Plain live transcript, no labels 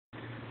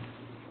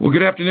Well,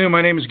 good afternoon.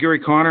 My name is Gary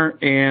Connor,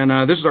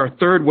 and this is our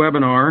third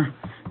webinar.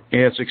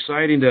 And it's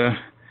exciting to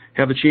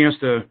have the chance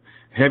to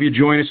have you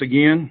join us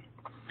again.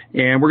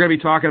 And we're going to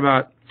be talking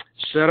about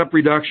setup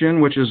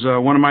reduction, which is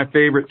one of my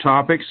favorite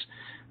topics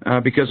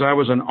because I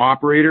was an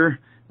operator,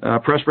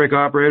 press brake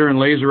operator and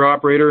laser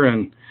operator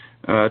and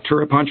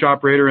turret punch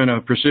operator in a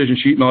precision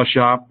sheet metal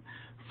shop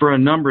for a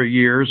number of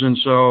years. And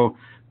so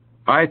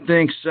I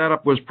think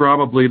setup was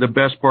probably the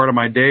best part of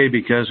my day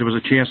because it was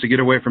a chance to get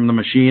away from the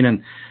machine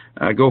and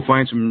go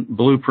find some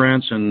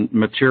blueprints and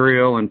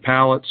material and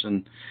pallets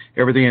and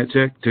everything it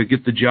took to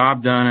get the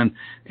job done. And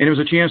it was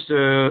a chance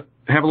to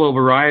have a little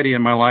variety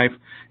in my life.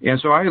 And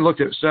so I looked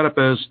at setup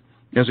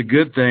as a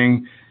good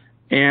thing.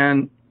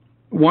 And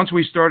once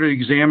we started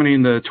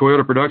examining the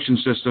Toyota production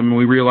system,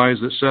 we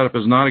realized that setup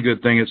is not a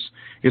good thing.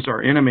 It's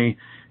our enemy.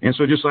 And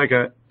so just like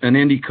an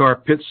Indy car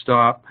pit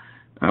stop,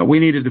 we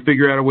needed to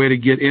figure out a way to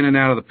get in and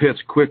out of the pits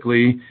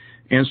quickly.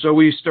 And so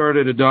we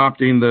started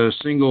adopting the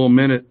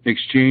single-minute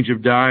exchange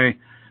of die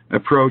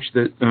approach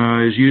that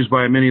is used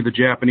by many of the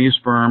Japanese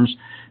firms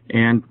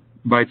and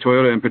by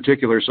Toyota in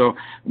particular. So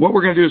what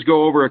we're going to do is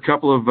go over a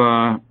couple of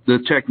the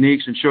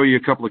techniques and show you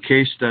a couple of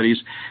case studies.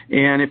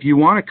 And if you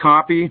want a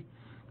copy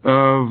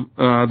of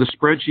the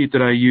spreadsheet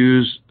that I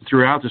use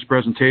throughout this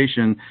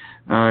presentation,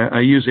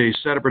 I use a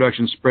setup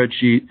production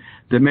spreadsheet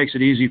that makes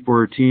it easy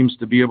for teams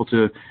to be able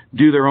to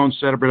do their own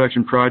setup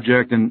production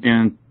project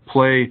and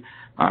play.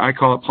 I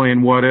call it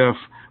playing what if.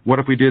 What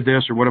if we did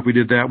this or what if we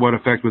did that? What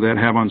effect would that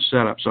have on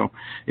setup? So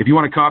if you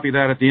want to copy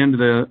that at the end of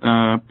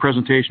the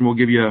presentation, we'll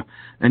give you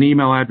an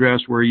email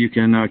address where you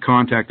can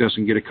contact us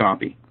and get a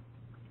copy.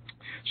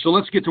 So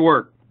let's get to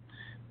work.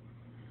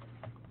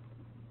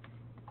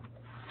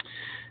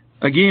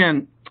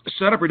 Again,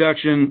 setup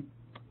reduction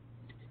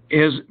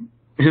is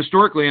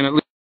historically and at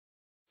least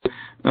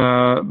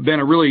been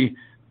a really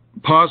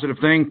positive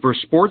thing for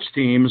sports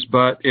teams,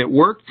 but at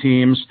work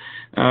teams,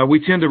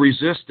 we tend to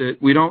resist it.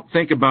 We don't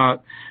think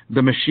about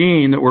the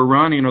machine that we're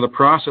running or the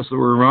process that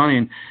we're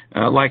running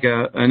like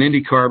an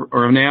IndyCar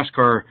or a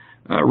NASCAR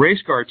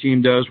race car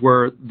team does,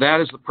 where that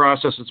is the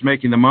process that's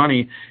making the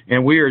money,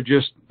 and we are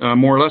just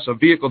more or less a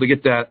vehicle to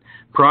get that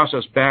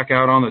process back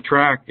out on the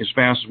track as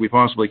fast as we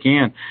possibly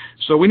can.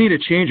 So we need to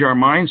change our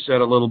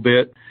mindset a little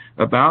bit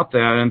about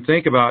that and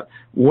think about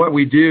what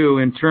we do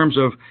in terms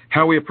of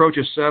how we approach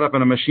a setup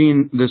in a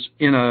machine that's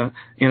in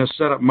a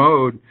setup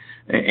mode,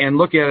 and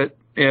look at it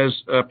as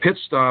a pit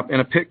stop and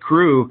a pit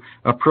crew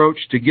approach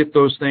to get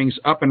those things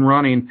up and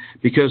running,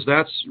 because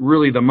that's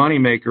really the money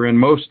maker in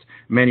most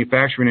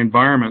manufacturing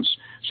environments.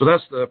 So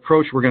that's the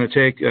approach we're going to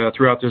take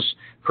throughout this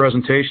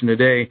presentation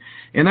today.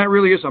 And that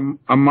really is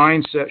a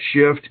mindset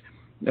shift.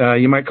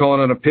 You might call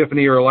it an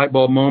epiphany or a light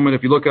bulb moment.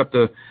 If you look up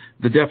the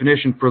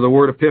definition for the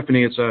word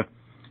epiphany,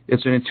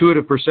 it's an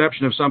intuitive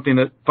perception of something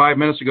that 5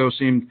 minutes ago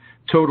seemed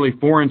totally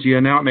foreign to you,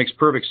 and now it makes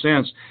perfect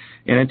sense.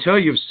 And until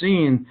you've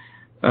seen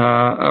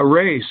a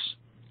race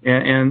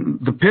and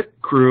the pit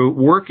crew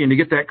working to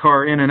get that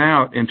car in and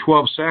out in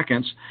 12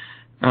 seconds,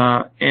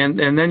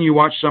 and then you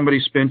watch somebody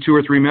spend 2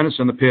 or 3 minutes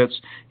in the pits,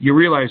 you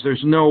realize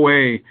there's no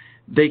way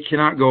they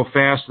cannot go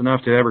fast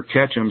enough to ever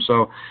catch them.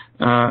 So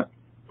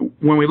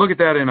when we look at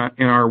that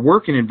in our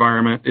working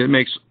environment, it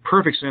makes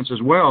perfect sense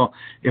as well.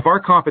 If our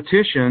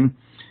competition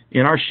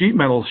in our sheet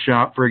metal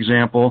shop, for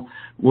example,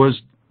 was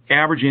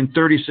averaging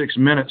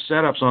 36-minute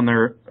setups on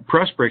their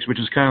press brakes, which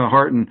is kind of the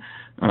heart and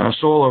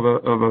soul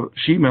of a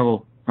sheet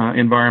metal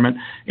environment,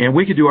 and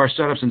we could do our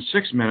setups in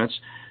 6 minutes,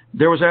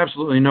 there was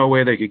absolutely no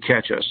way they could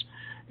catch us.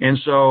 And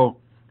so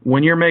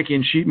when you're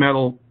making sheet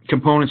metal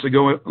components that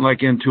go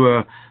like into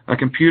a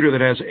computer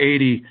that has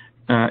 80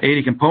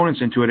 components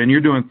into it, and you're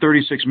doing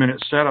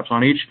 36-minute setups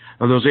on each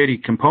of those 80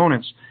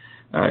 components,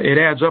 it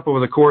adds up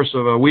over the course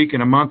of a week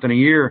and a month and a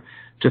year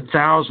to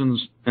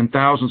thousands and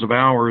thousands of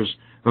hours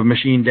of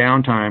machine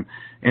downtime.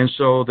 And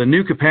so the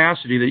new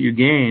capacity that you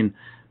gain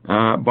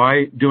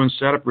by doing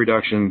setup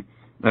reduction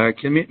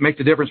can make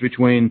the difference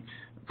between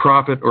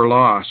profit or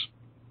loss.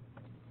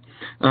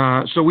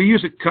 So we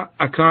use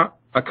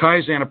a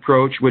Kaizen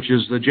approach, which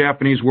is the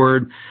Japanese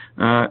word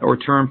or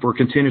term for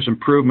continuous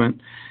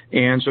improvement.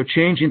 And so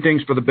changing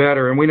things for the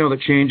better, and we know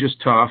that change is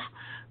tough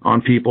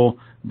on people,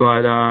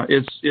 but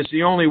it's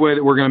the only way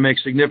that we're going to make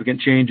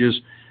significant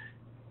changes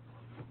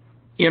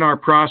in our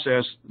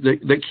process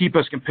that keep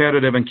us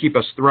competitive and keep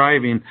us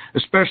thriving,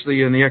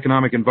 especially in the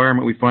economic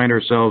environment we find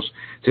ourselves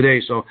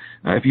today. So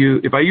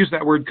if I use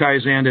that word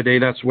Kaizen today,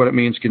 that's what it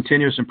means,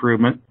 continuous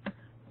improvement.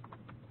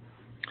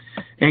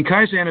 And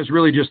Kaizen is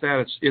really just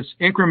that. It's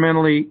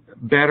incrementally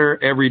better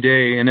every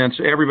day, and that's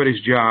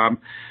everybody's job.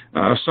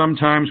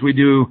 Sometimes we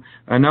do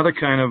another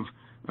kind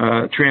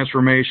of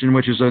transformation,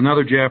 which is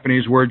another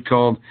Japanese word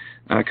called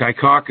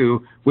kaikaku,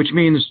 which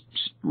means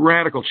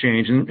radical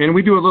change. And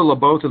we do a little of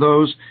both of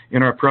those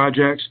in our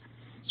projects.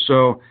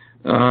 So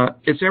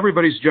it's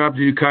everybody's job to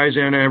do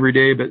Kaizen every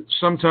day, but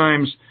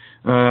sometimes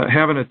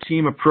having a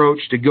team approach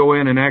to go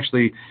in and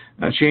actually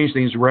change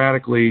things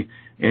radically,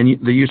 and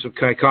the use of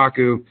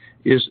kaikaku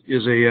is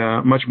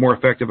a much more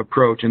effective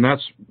approach. And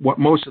that's what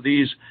most of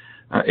these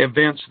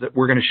events that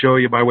we're going to show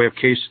you by way of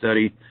case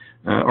study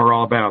are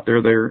all about.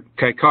 They're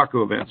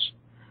Kaikaku events.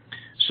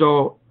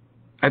 So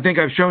I think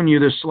I've shown you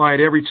this slide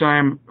every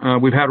time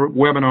we've had a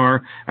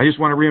webinar. I just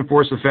want to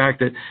reinforce the fact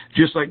that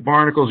just like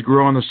barnacles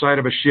grow on the side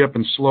of a ship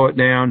and slow it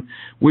down,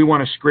 we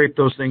want to scrape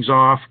those things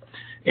off,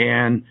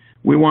 and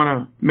we want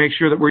to make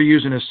sure that we're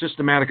using a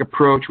systematic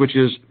approach, which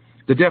is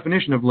the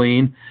definition of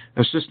lean,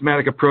 a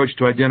systematic approach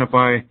to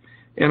identify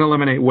and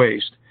eliminate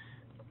waste.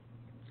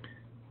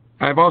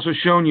 I've also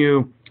shown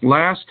you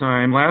last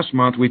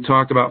month, we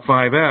talked about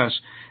 5S,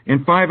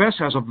 and 5S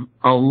has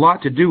a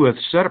lot to do with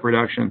setup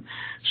reduction.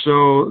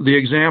 So the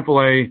example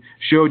I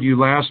showed you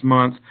last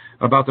month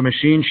about the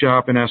machine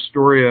shop in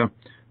Astoria,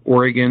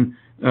 Oregon,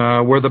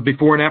 where the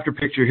before and after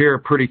picture here are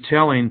pretty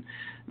telling.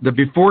 The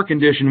before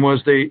condition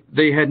was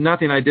they had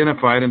nothing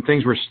identified and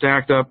things were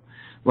stacked up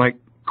like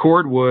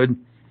cordwood,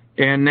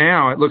 and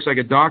now it looks like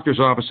a doctor's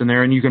office in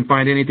there and you can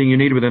find anything you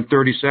need within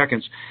 30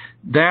 seconds.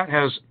 That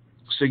has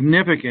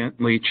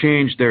significantly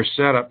changed their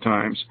setup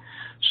times.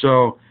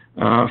 So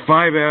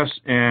 5S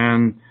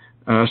and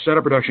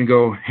setup reduction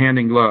go hand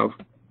in glove.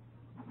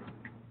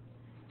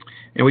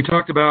 And we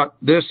talked about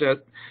this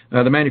at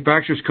the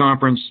manufacturers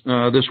conference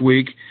this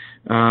week.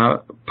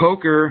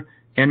 Poker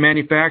and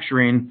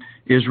manufacturing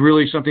is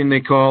really something they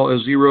call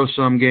a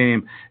zero-sum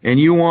game. And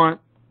you want,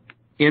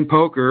 in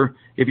poker,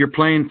 if you're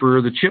playing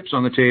for the chips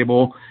on the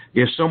table,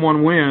 if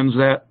someone wins,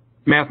 that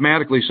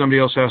mathematically somebody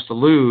else has to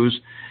lose.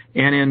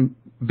 And in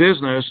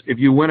business, if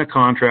you win a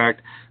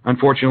contract,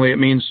 unfortunately it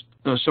means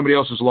somebody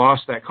else has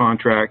lost that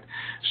contract.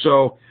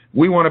 So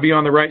we want to be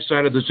on the right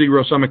side of the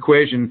zero-sum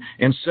equation,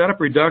 and setup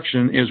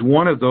reduction is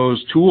one of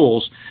those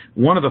tools,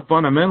 one of the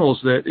fundamentals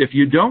that if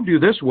you don't do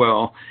this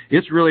well,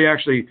 it's really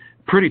actually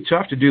pretty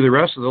tough to do the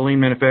rest of the lean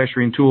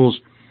manufacturing tools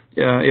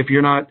if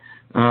you're not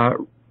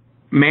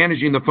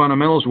managing the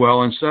fundamentals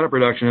well, and setup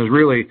reduction is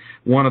really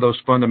one of those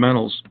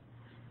fundamentals.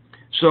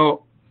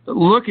 So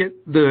look at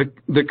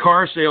the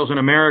car sales in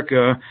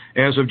America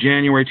as of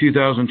January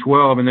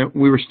 2012, and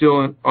we were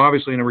still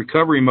obviously in a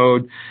recovery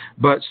mode,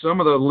 but some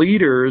of the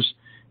leaders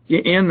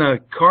in the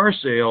car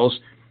sales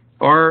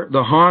are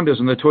the Hondas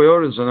and the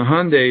Toyotas and the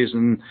Hyundais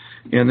and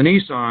the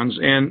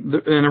Nissans, and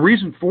the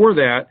reason for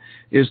that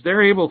is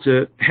they're able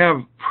to have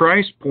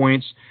price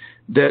points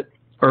that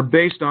are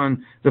based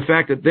on the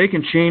fact that they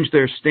can change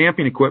their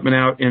stamping equipment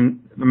out in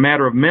a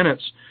matter of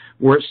minutes,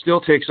 where it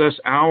still takes us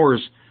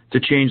hours to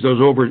change those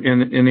over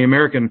in the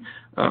American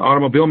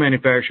automobile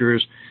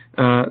manufacturers.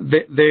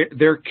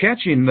 They're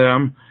catching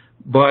them,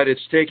 but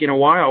it's taking a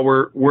while.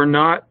 We're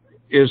not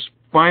as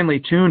finely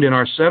tuned in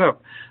our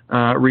setup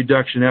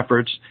reduction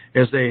efforts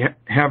as they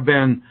have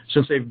been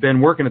since they've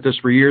been working at this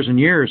for years and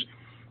years.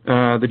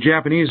 The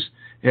Japanese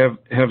have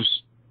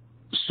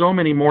so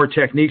many more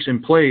techniques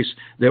in place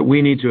that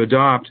we need to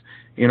adopt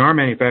in our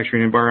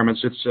manufacturing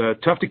environments.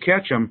 It's tough to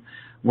catch them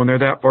when they're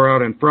that far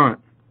out in front.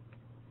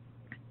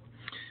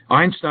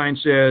 Einstein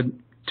said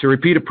to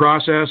repeat a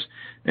process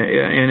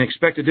and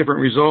expect a different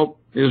result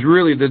is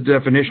really the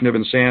definition of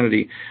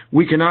insanity.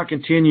 We cannot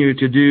continue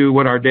to do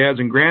what our dads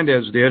and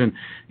granddads did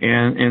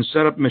and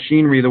set up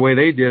machinery the way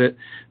they did it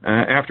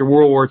after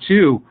World War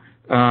II.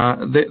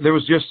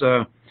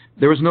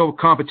 There was no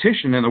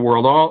competition in the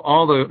world.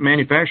 All the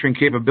manufacturing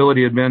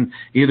capability had been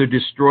either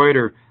destroyed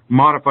or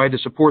modified to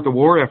support the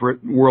war effort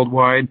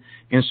worldwide.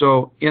 And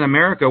so in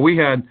America, we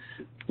had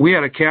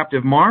a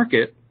captive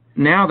market.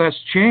 Now that's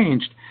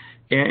changed.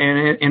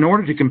 And in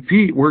order to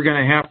compete, we're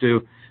going to have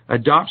to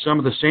adopt some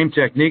of the same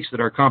techniques that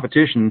our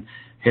competition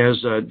has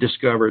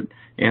discovered,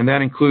 and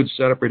that includes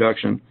setup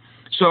reduction.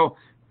 So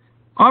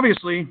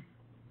obviously,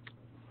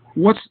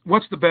 what's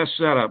the best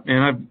setup?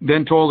 And I've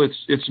been told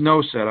it's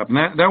no setup, and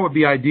that would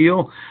be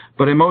ideal.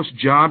 But in most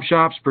job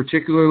shops,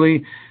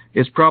 particularly,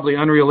 it's probably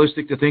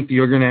unrealistic to think that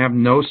you're going to have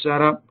no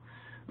setup.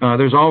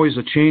 There's always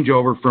a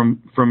changeover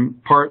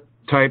from part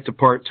type to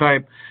part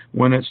type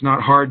when it's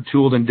not hard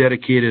tooled and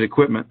dedicated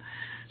equipment.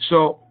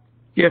 So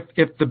if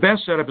the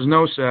best setup is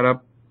no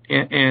setup,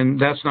 and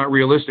that's not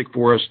realistic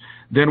for us,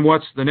 then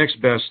what's the next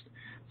best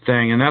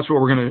thing? And that's what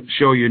we're going to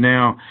show you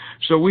now.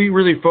 So we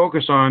really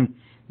focus on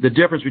the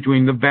difference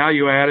between the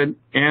value added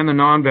and the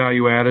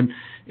non-value added.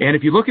 And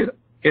if you look at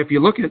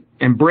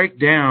and break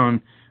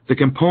down the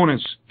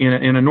components in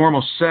a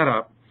normal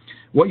setup,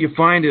 what you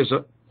find is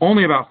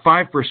only about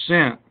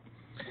 5%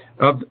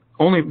 of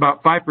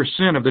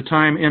the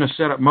time in a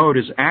setup mode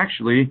is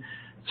actually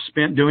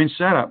spent doing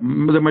setup.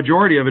 The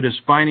majority of it is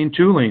finding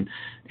tooling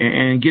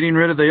and getting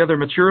rid of the other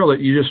material that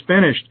you just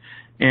finished,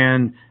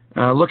 and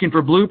looking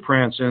for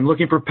blueprints and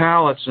looking for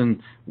pallets and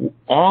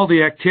all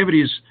the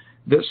activities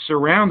that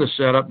surround the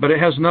setup, but it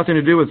has nothing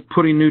to do with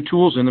putting new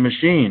tools in the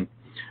machine,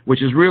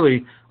 which is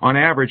really, on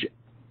average,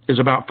 is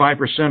about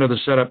 5% of the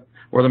setup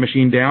or the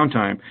machine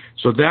downtime.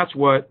 So that's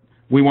what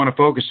we want to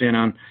focus in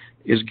on,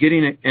 is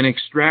getting and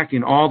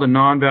extracting all the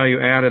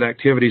non-value added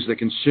activities that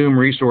consume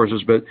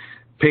resources but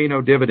pay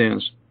no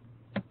dividends.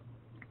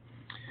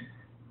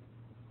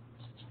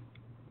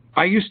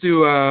 I used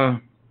to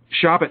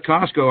shop at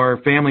Costco. Our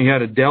family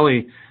had a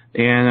deli,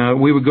 and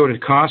we would go to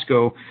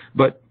Costco,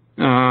 but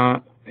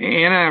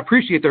and I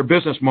appreciate their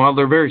business model.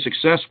 They're very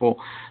successful.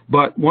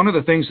 But one of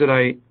the things that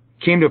I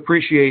came to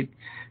appreciate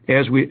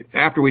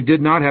after we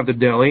did not have the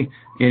deli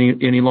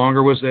any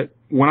longer was that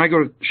when I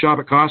go to shop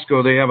at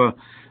Costco, they have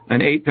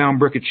an 8-pound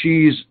brick of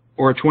cheese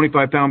or a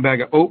 25-pound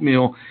bag of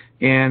oatmeal,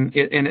 and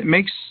it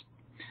makes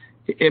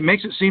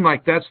it seem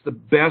like that's the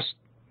best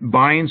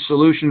buying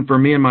solution for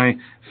me and my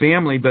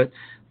family. But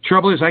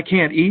trouble is, I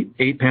can't eat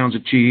 8 pounds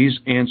of cheese,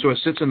 and so it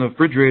sits in the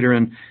refrigerator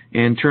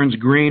and turns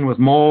green with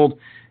mold,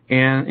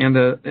 and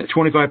the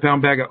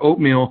 25-pound bag of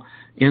oatmeal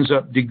ends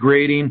up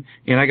degrading,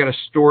 and I got to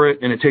store it,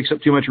 and it takes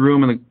up too much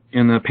room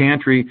in the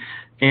pantry.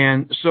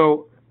 And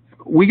so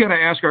we got to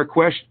ask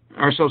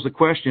ourselves the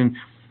question: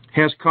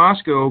 has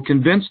Costco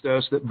convinced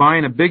us that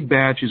buying a big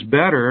batch is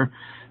better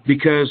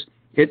because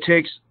it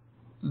takes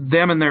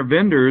them and their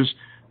vendors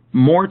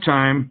more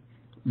time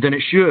than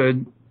it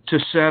should to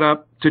set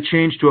up to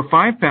change to a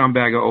 5-pound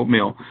bag of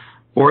oatmeal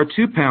or a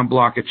 2-pound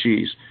block of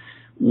cheese?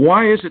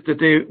 Why is it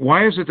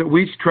that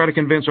we try to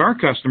convince our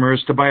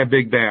customers to buy a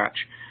big batch?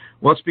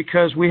 Well, it's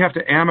because we have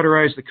to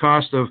amortize the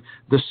cost of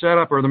the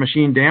setup or the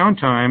machine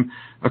downtime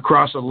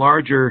across a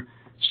larger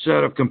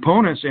set of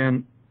components,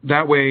 and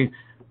that way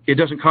it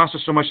doesn't cost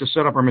us so much to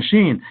set up our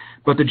machine.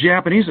 But the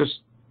Japanese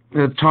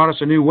have taught us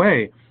a new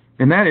way,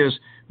 and that is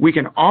we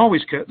can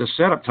always cut the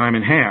setup time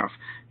in half.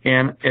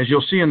 And as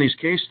you'll see in these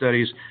case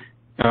studies,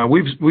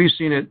 we've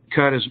seen it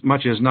cut as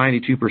much as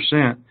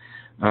 92%,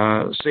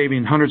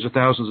 saving hundreds of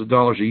thousands of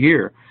dollars a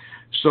year.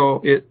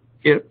 So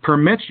it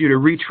permits you to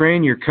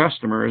retrain your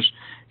customers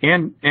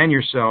and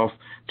yourself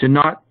to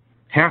not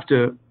have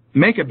to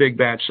make a big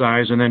batch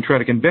size and then try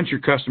to convince your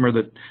customer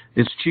that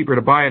it's cheaper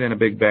to buy it in a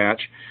big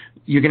batch.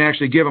 You can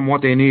actually give them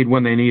what they need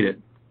when they need it.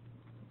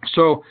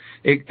 So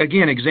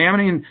again,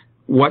 examining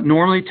what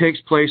normally takes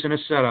place in a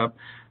setup,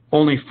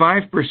 only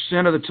 5%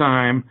 of the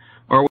time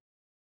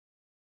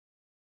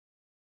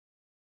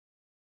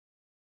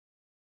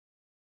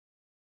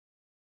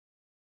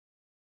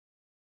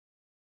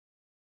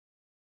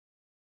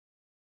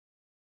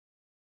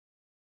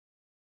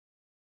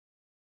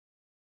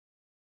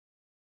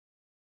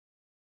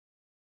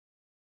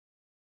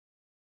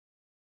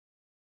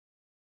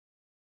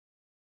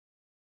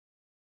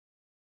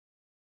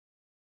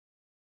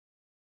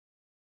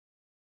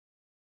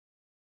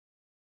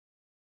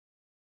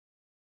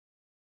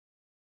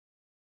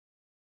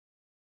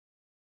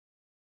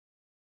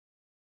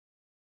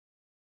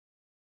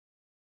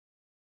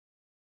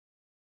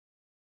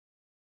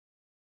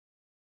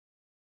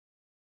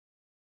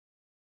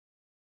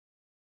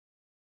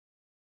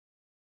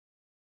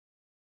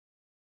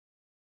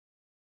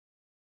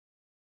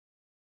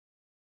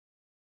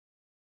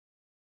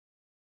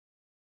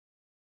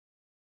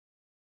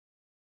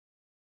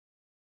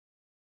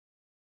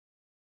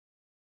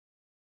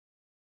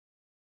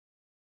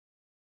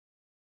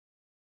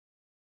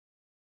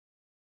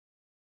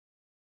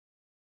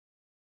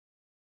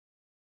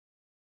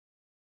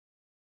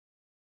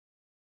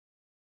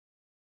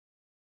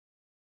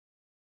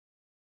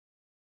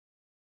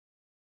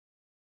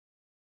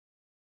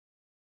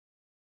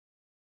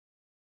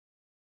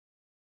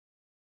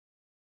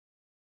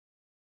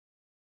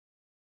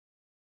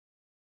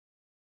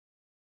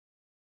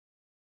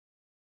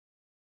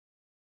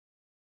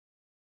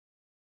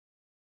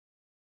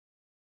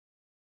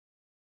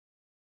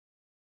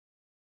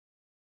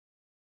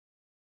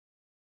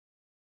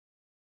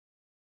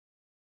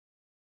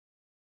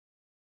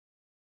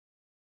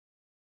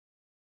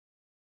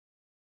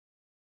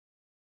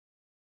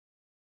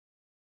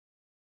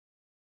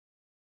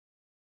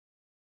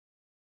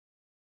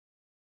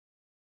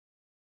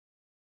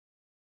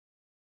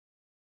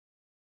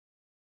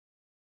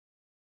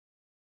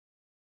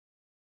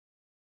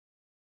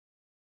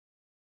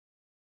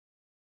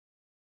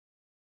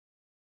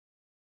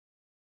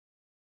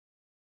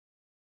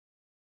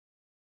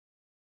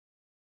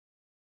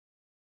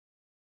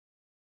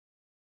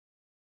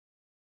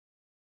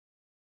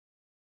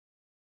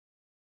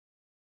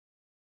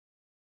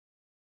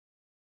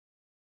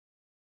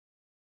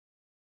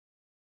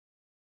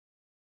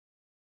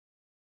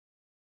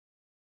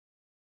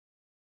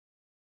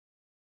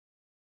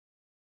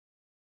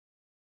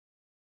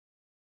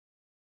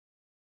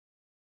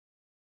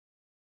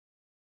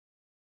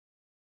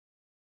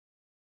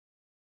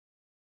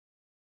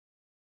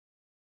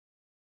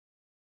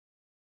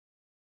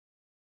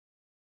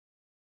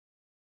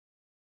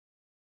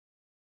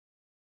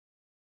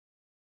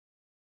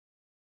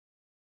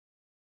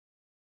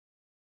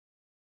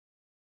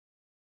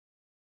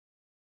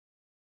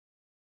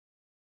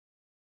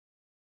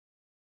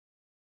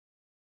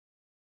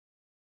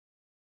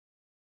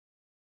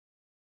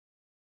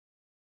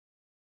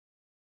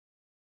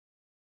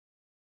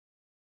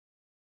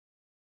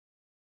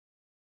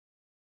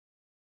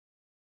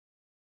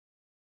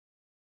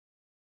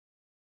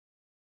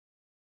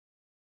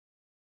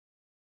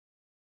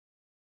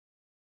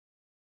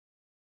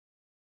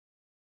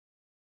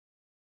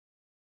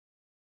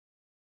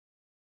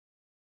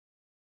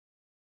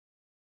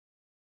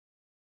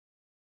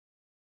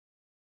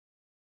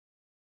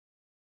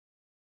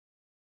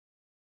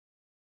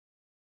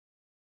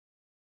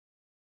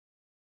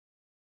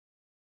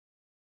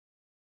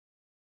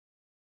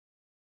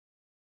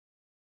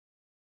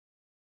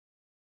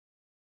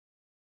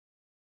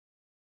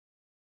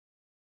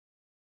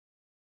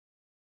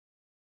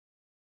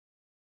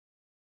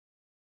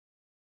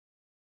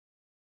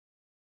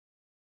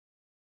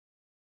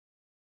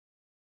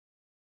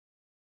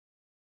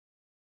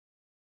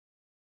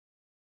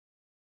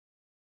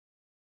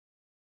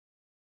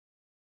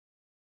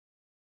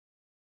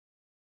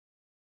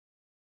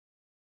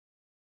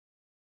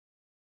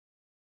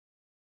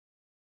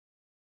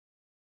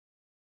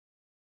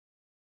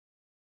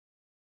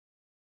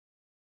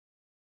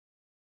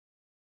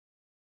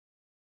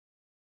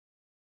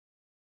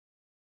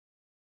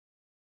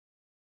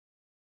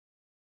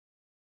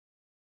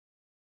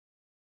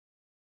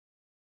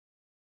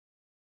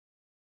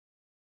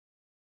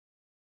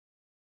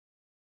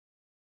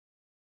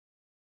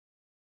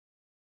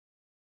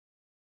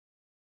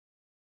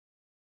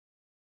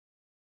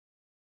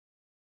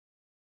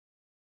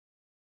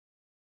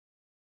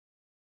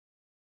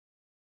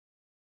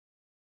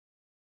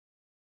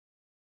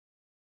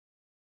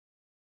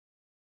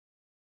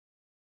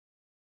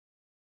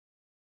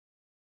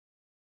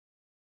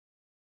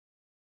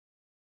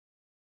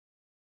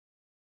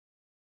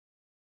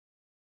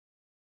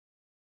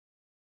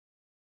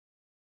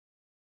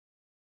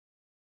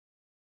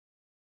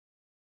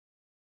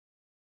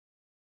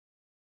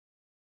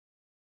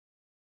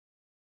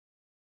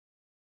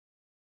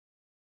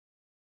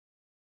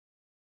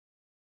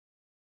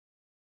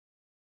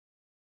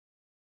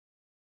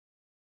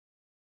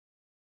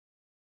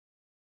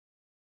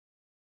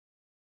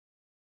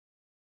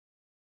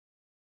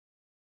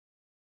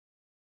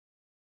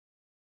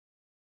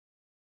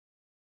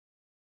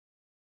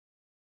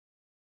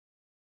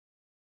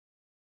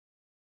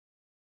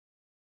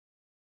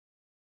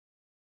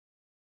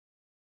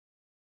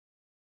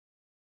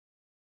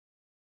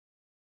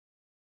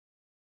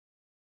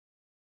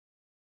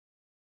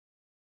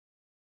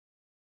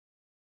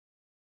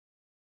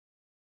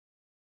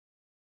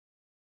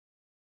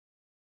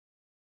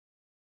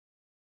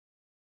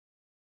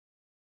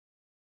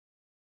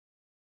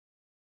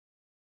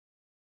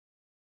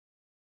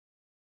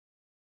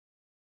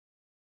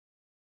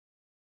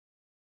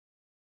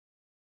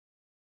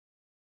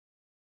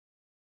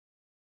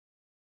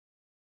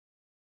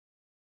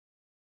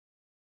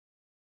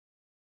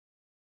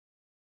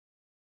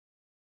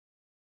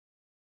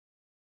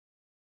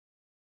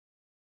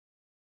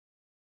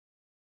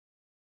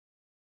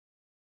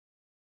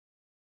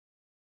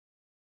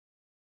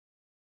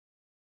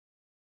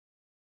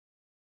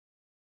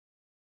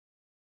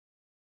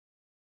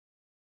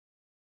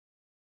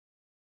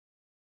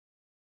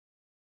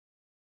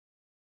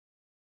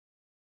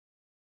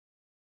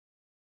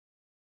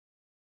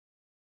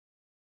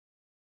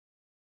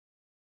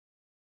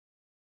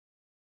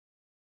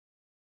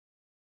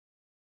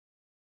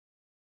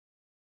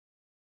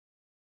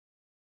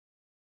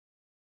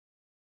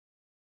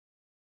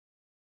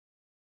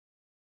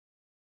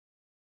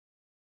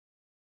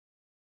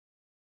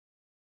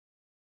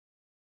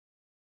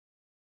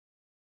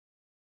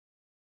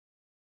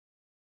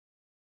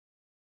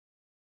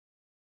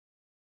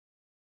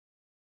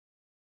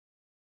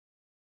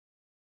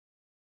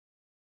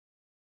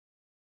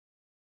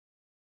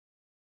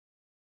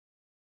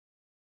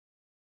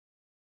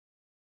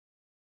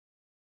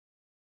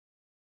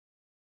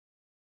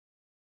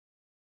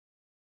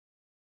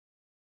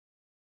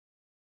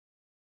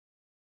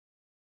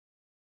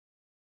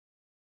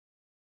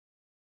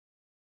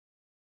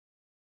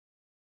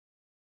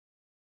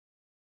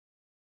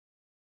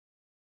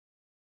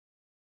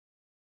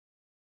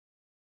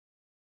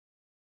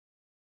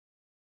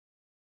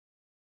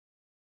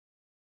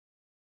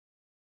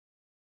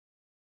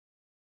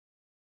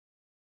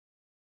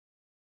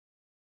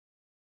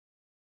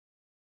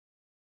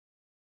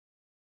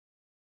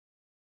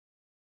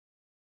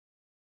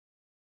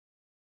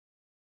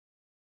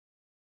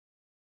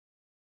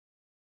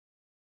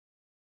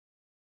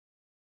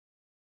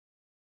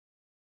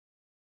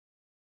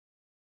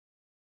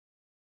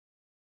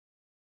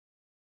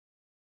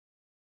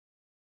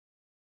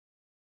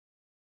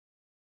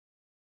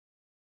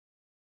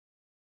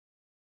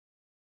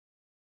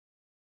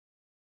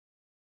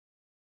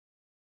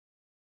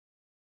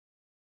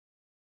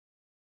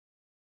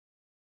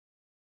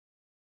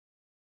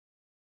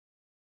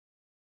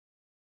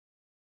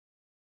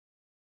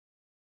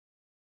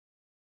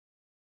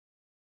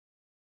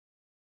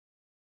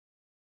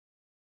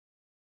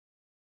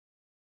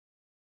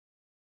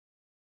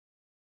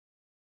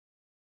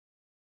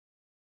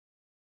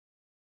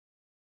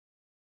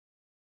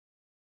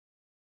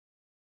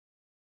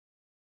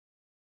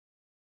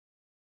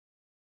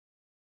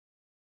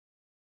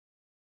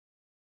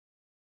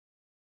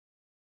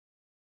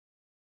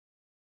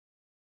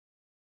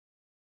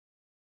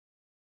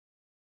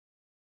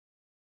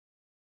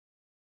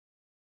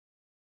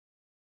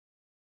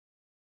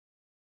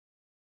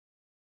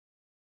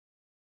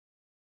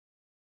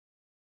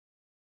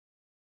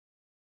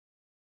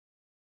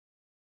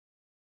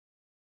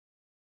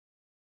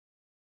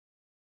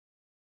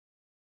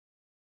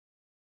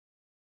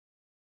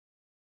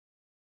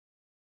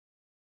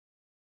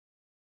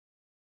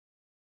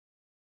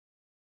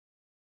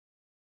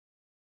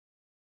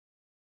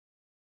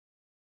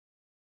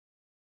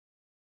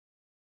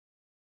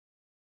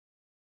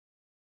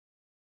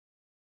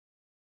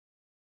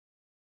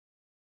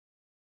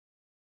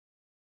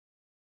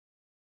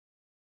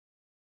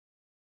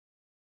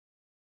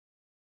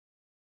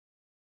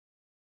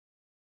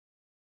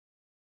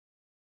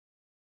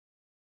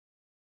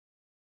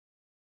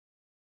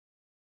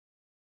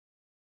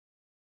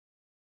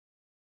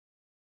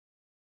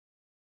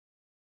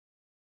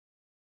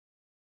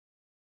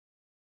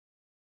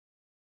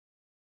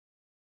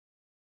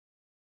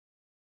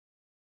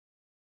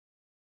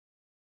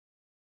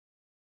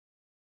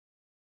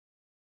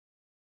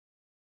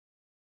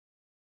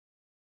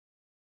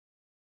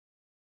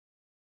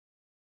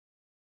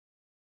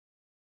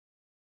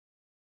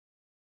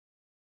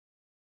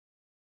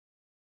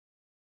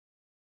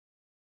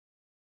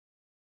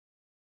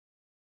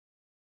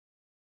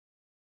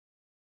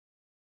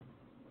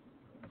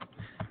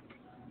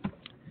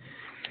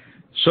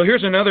So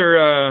here's another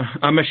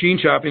a machine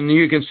shop, and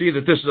you can see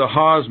that this is a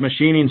Haas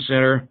machining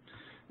center,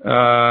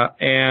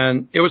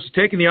 and it was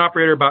taking the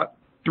operator about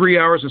 3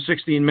 hours and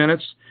 16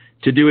 minutes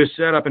to do his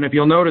setup. And if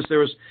you'll notice, there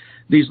was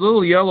these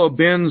little yellow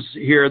bins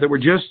here that were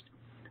just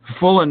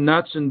full of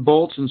nuts and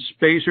bolts and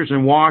spacers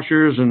and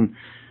washers, and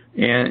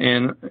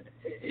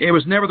it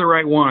was never the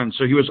right one.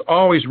 So he was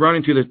always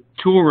running to the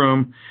tool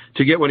room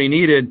to get what he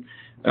needed.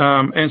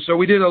 And so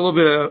we did a little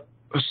bit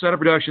of setup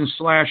reduction /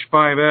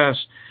 5S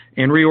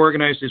and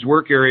reorganized his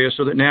work area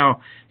so that now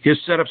his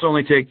setups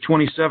only take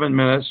 27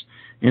 minutes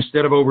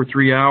instead of over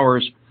 3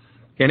 hours.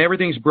 And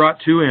everything's brought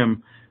to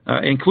him,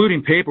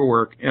 including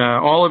paperwork,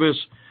 all of his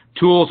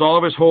tools, all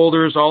of his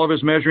holders, all of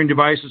his measuring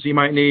devices he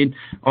might need,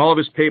 all of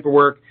his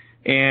paperwork.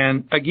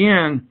 And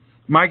again,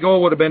 my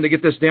goal would have been to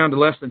get this down to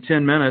less than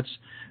 10 minutes,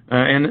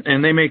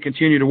 and they may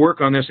continue to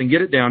work on this and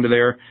get it down to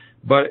there,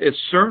 but it's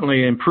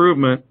certainly an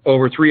improvement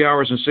over 3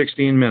 hours and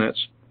 16 minutes.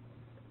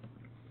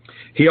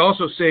 He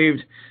also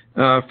saved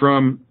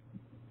from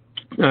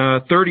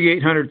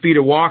 3,800 feet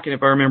of walking,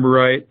 if I remember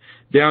right,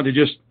 down to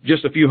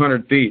just a few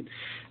hundred feet.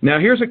 Now,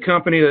 here's a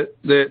company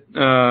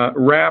that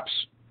wraps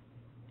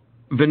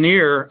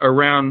veneer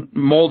around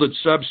molded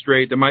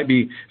substrate that might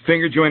be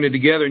finger jointed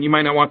together, and you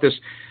might not want this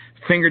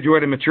finger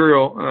jointed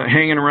material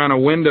hanging around a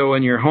window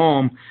in your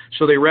home,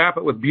 so they wrap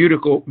it with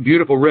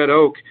beautiful red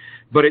oak.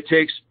 But it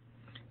takes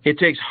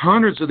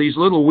hundreds of these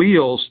little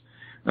wheels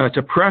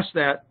to press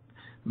that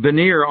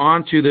veneer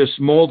onto this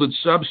molded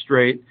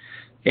substrate,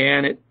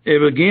 and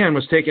it again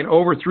was taking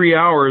over 3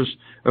 hours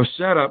of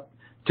setup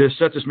to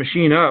set this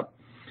machine up.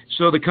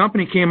 So the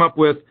company came up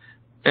with,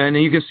 and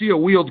you can see a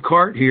wheeled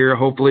cart here,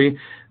 hopefully,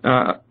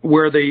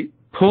 where they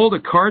pull the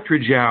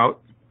cartridge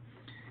out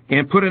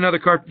and put another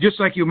cartridge, just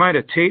like you might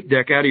a tape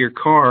deck out of your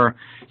car,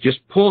 just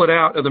pull it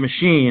out of the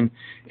machine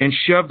and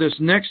shove this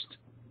next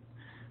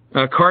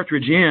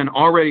cartridge in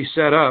already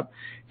set up.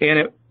 And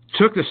it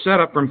took the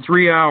setup from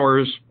 3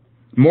 hours,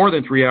 more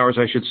than 3 hours,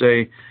 I should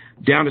say,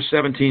 down to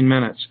 17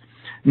 minutes.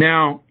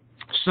 Now,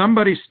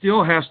 somebody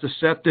still has to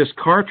set this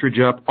cartridge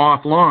up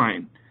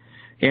offline,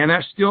 and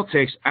that still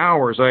takes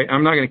hours.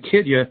 I'm not going to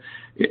kid you.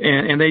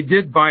 And they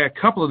did buy a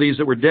couple of these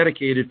that were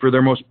dedicated for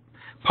their most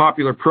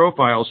popular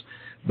profiles,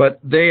 but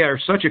they are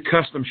such a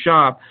custom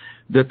shop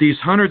that these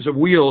hundreds of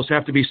wheels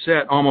have to be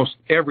set almost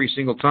every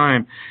single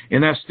time,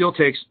 and that still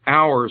takes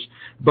hours.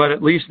 But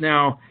at least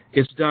now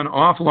it's done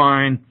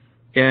offline,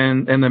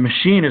 and the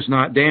machine is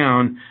not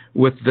down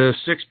with the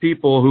 6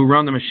 people who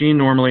run the machine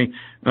normally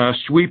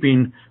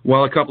sweeping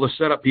while a couple of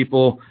setup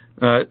people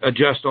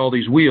adjust all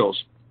these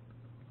wheels.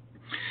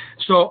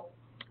 So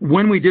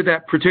when we did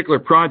that particular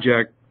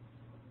project,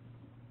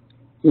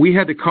 we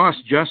had to cost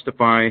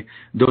justify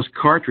those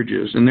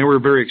cartridges, and they were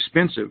very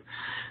expensive.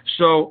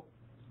 So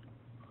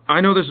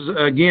I know this is,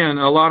 again,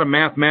 a lot of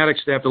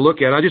mathematics to have to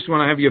look at. I just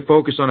want to have you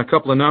focus on a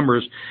couple of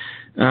numbers.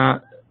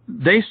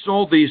 They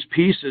sold these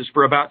pieces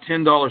for about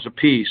 $10 a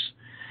piece,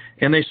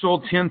 and they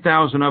sold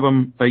 10,000 of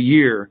them a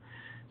year.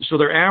 So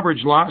their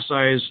average lot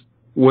size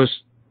was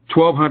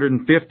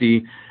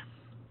 1,250,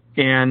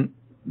 and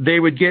they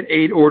would get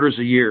 8 orders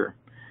a year.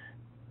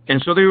 And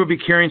so they would be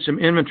carrying some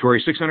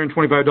inventory,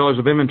 $625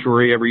 of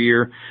inventory every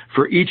year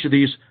for each of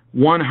these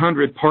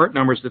 100 part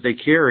numbers that they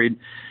carried.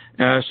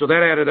 So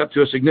that added up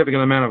to a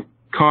significant amount of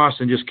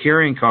cost and just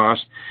carrying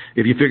cost,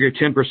 if you figure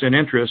 10%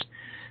 interest.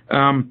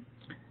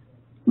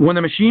 When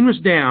the machine was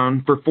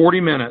down for 40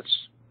 minutes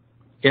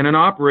and an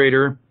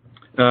operator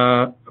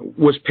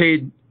was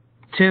paid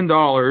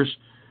 $10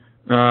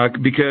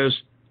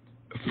 because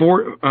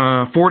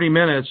 40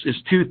 minutes is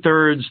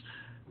 2/3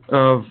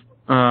 of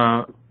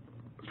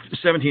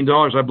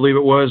 $17, I believe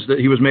it was, that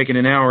he was making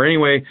an hour.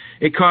 Anyway,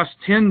 it cost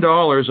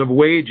 $10 of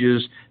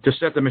wages to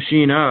set the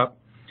machine up,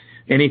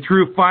 and he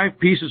threw 5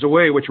 pieces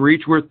away, which were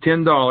each worth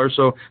 $10,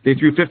 so they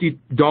threw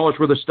 $50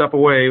 worth of stuff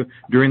away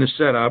during the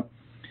setup.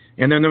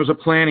 And then there was a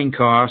planning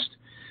cost.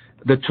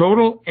 The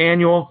total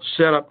annual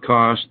setup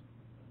cost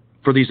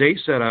for these 8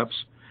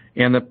 setups,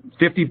 and the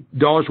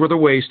 $50 worth of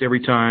waste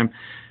every time,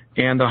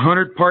 and the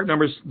 100 part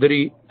numbers that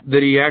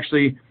he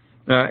actually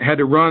had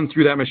to run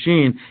through that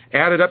machine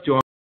added up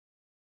to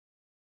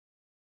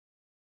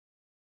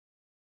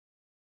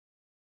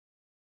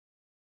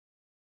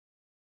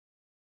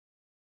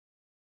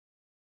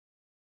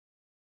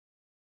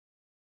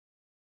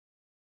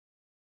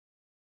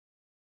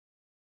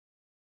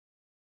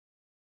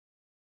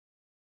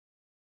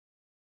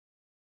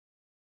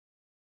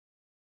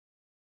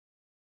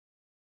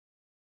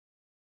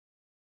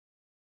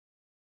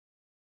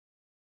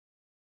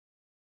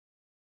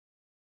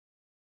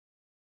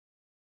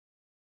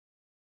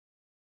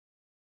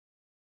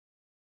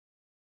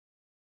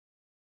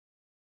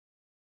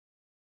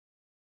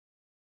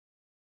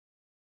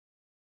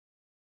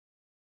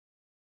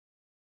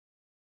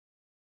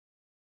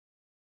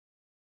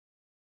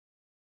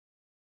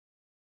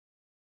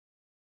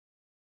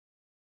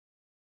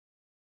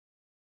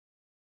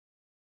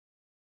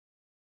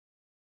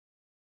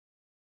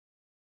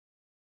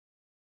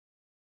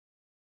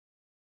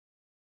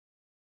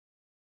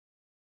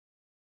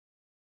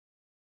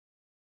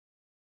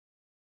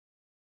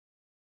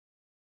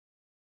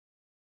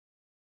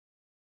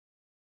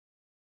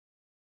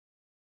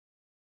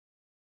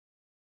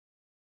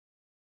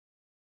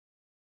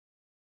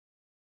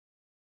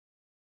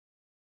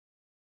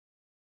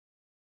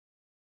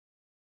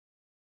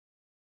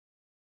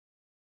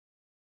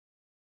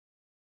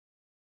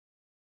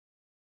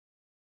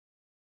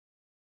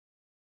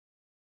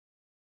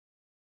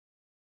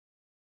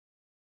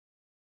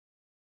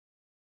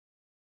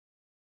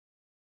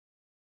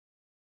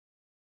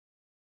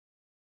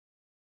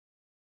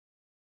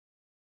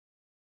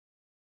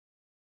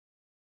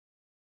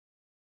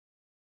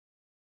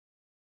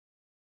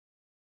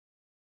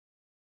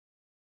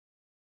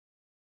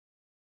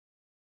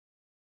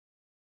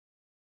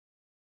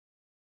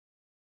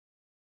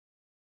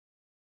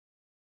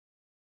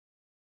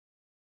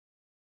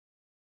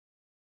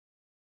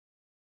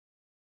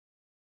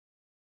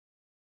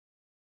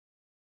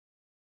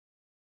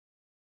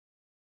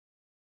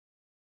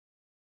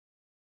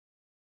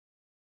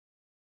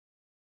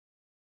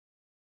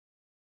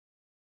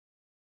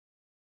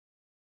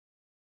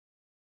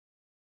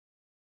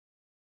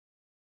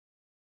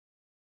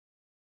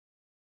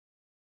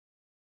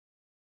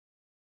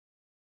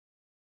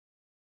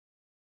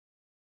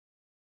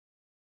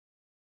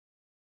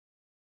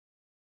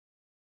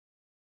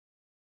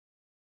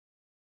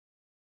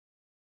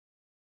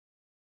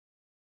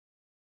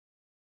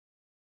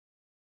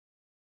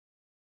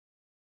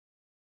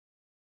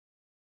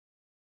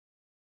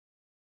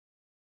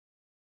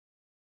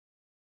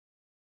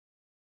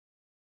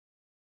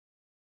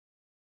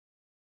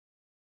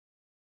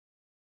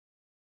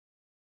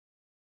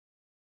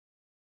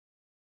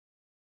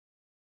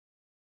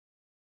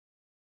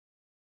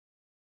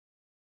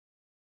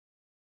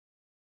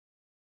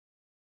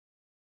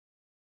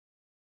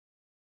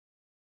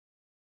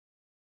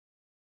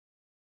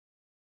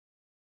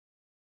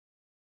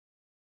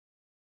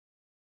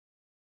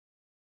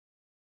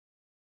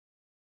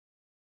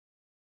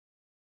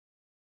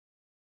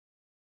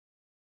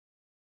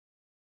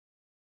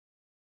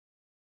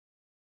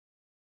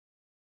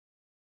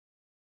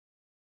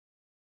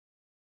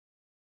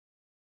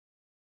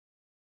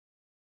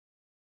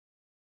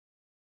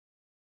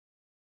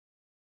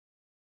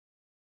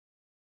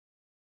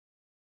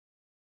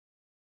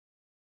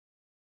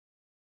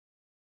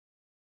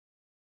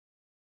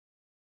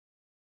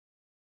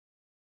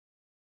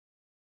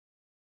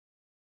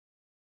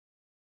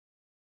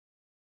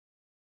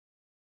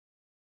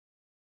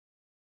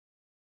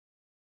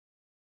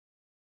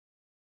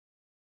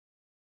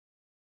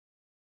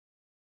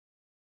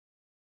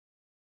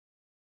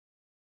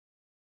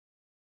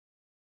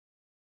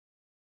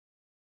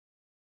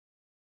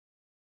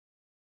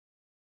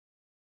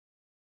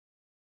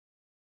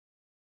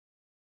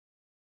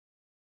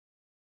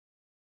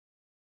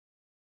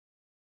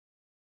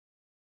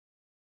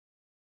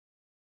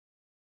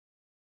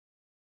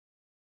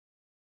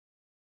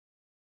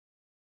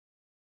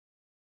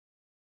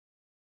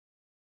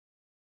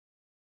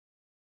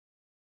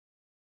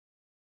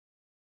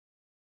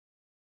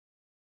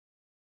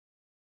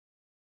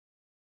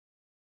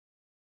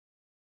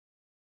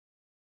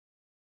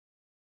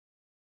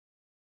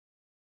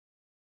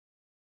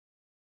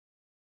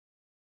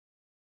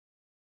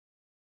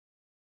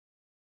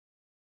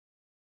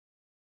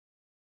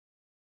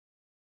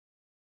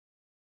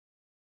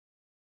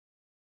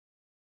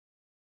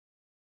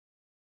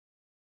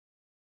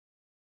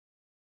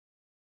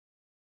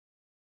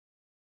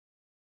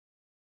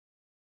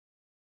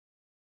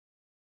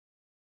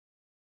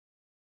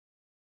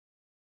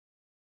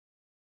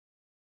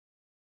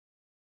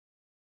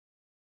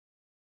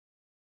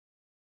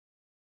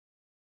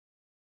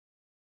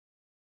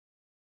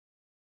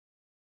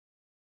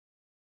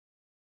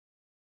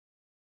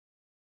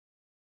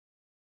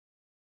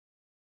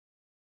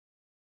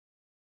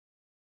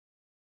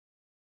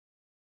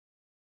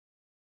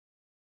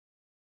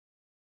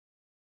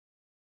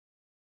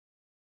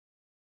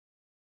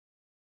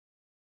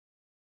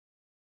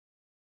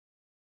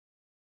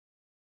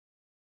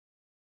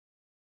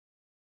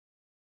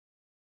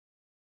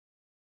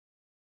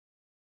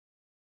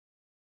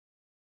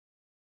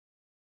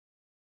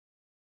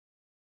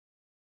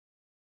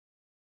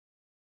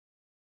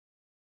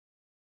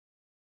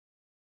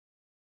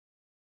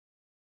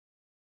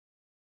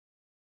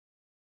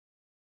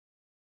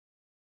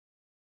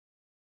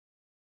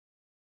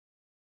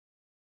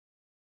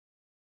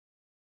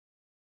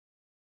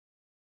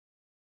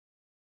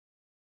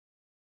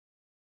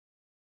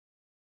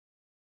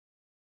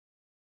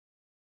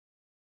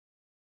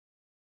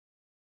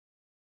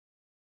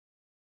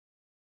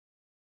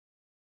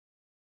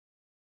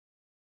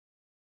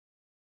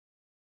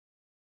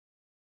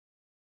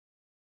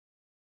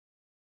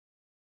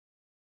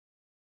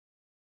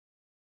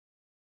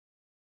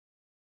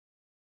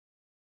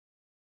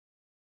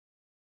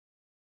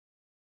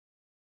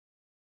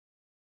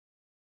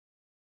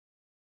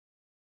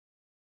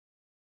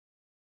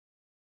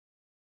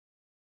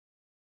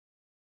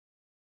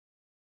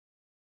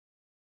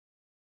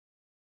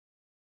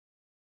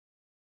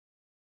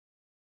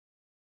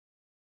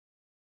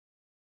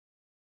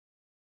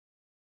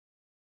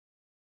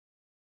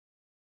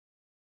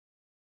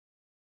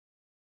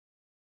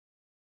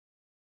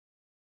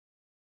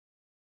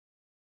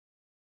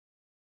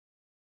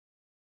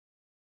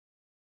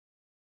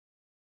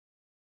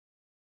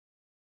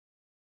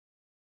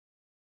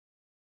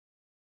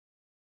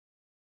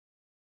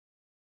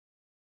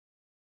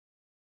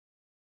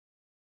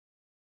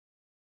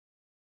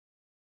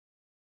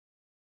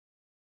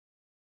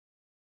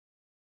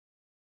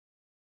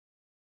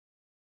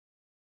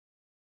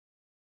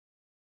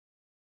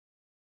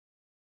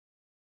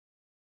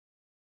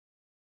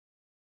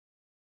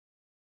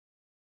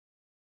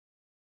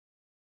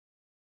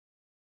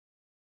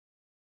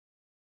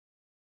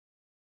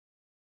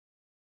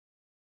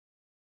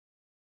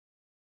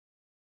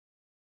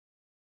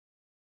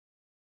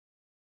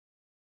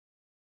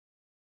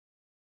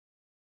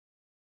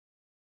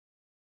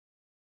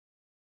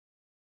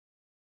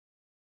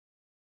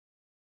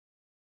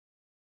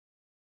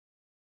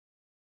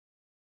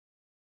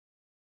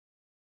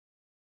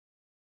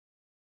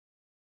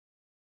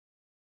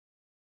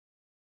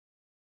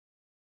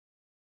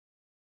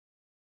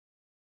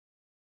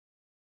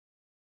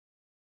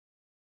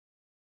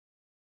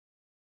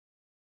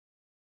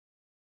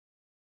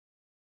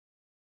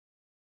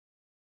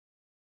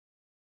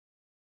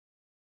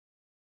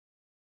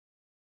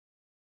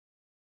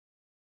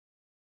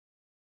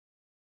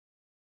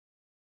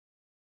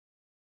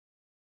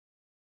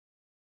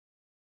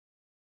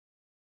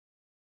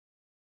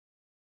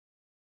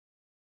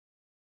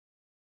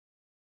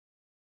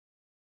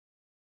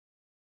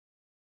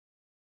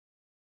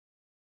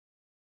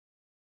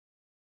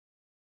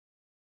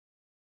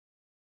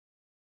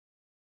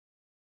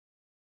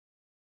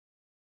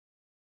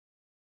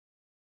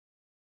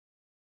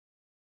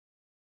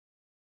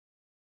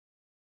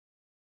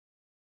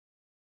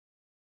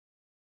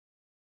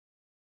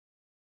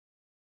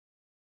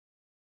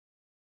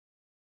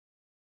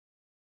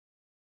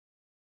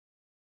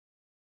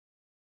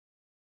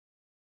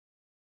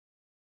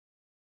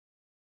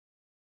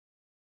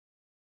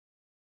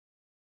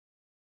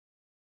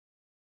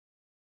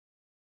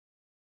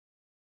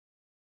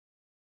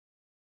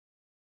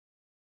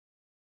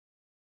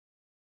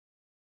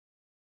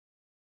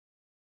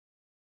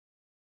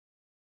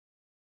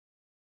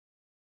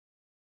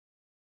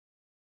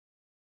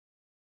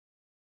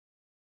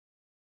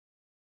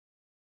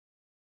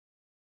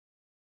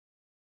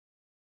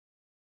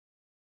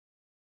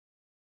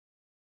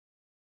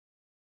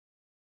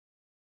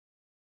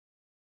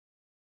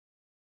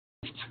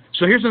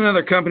So here's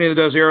another company that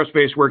does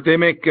aerospace work. They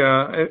make,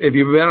 if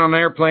you've been on an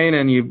airplane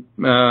and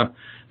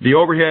the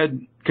overhead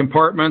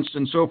compartments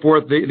and so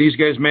forth, these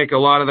guys make a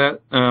lot of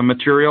that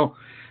material.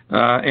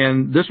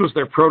 And this was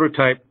their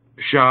prototype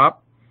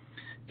shop.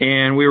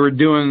 And we were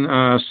doing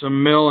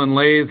some mill and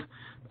lathe,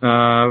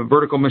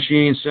 vertical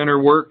machine center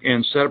work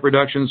and setup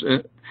reductions,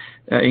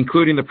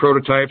 including the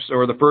prototypes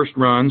or the first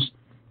runs.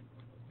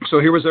 So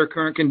here was their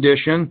current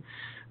condition.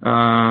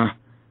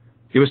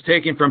 It was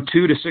taking from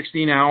 2 to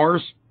 16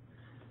 hours.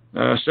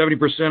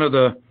 70% of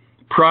the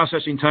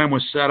processing time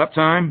was setup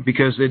time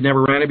because they'd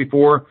never ran it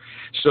before.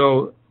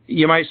 So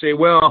you might say,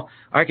 well,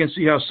 I can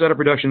see how setup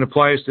reduction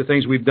applies to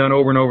things we've done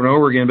over and over and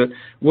over again, but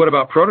what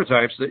about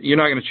prototypes? You're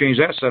not going to change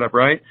that setup,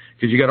 right?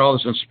 Because you got all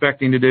this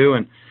inspecting to do.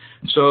 And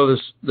so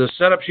the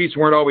setup sheets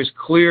weren't always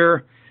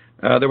clear.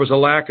 There was a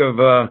lack of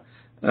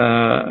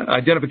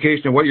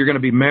identification of what you're going to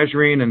be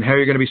measuring and how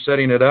you're going to be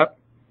setting it up.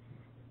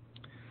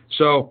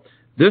 So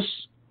this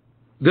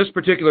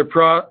particular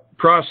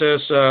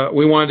process,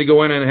 we wanted to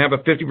go in and have a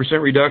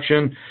 50%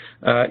 reduction,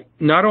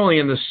 not only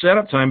in the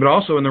setup time, but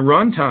also in the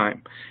run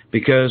time.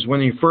 Because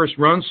when you first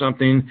run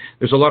something,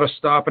 there's a lot of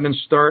stopping and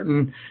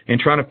starting and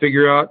trying to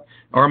figure out,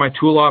 are my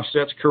tool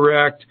offsets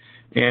correct,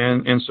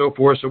 and so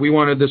forth. So we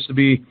wanted this to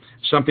be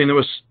something that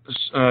was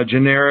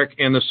generic,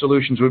 and the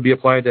solutions would be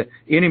applied to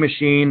any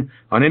machine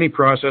on any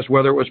process,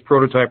 whether it was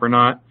prototype or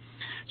not.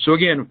 So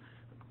again,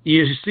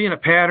 you're seeing a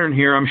pattern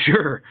here, I'm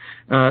sure.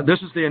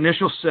 This is the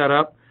initial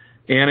setup.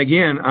 And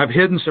again, I've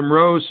hidden some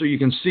rows so you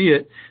can see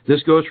it.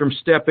 This goes from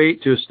step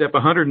 8 to step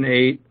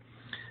 108.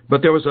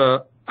 But there was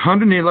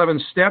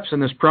 111 steps in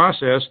this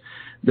process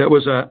that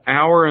was an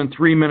hour and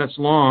 3 minutes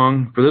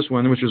long for this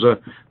one, which was a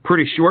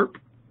pretty short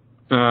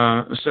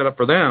setup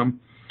for them.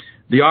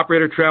 The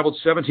operator traveled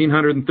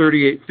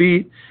 1,738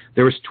 feet.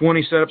 There was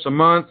 20 setups a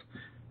month,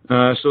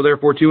 so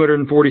therefore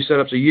 240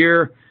 setups a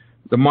year.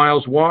 The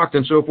miles walked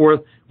and so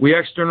forth. We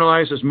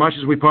externalized as much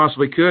as we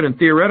possibly could, and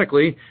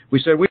theoretically, we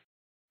said we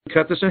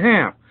cut this in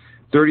half,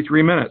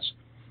 33 minutes.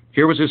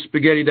 Here was his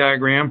spaghetti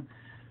diagram.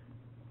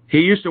 He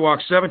used to walk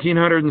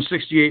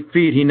 1,768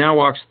 feet. He now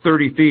walks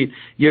 30 feet.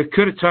 You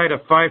could have tied a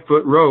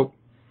 5-foot rope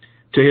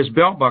to his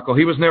belt buckle.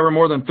 He was never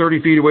more than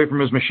 30 feet away from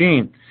his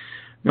machine.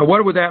 Now,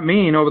 what would that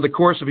mean over the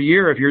course of a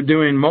year if you're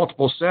doing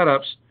multiple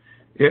setups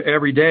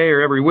every day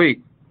or every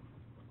week?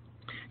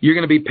 You're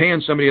going to be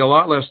paying somebody a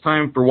lot less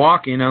time for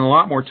walking and a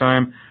lot more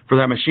time for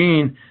that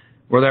machine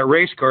or that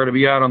race car to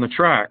be out on the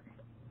track.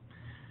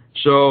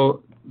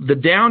 So the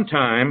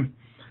downtime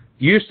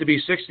used to be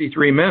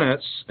 63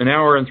 minutes, an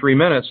hour and 3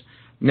 minutes.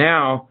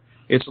 Now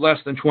it's less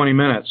than 20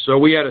 minutes. So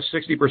we had a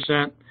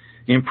 60%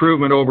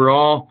 improvement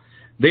overall.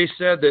 They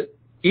said that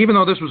even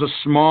though this was a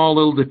small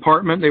little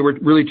department, they were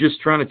really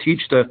just trying to teach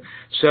the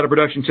setup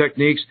reduction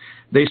techniques.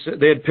 They said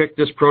they had picked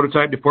this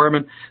prototype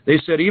department. They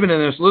said even in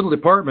this little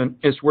department,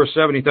 it's worth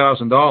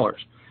 $70,000.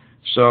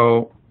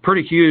 So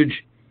pretty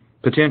huge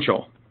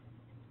potential.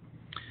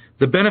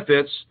 The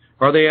benefits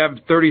are they have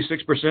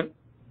 36%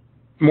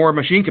 more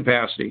machine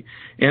capacity.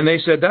 And they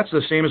said that's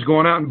the same as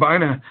going out and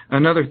buying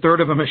another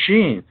third of a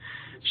machine.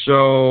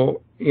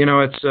 So, you know,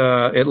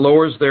 it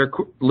lowers their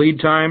lead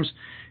times.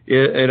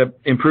 It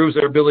improves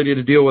their ability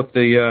to deal with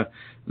the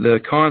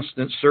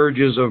constant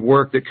surges of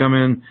work that come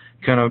in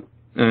kind of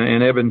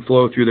and ebb and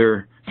flow through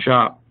their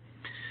shop.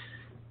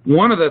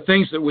 One of the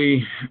things that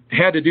we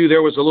had to do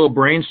there was a little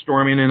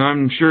brainstorming, and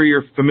I'm sure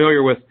you're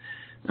familiar with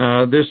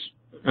this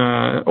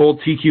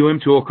old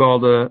TQM tool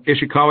called the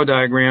Ishikawa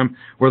diagram,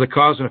 or the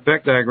cause and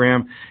effect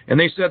diagram. And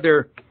they said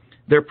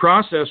their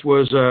process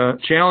was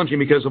challenging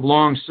because of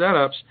long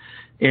setups,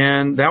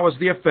 and that was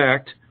the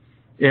effect.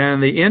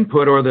 And the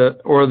input or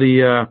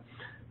the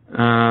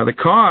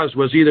cause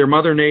was either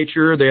Mother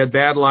Nature, they had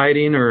bad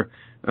lighting, or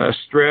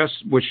stress,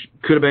 which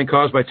could have been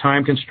caused by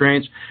time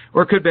constraints,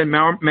 or it could have been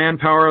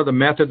manpower, the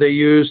method they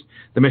used,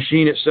 the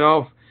machine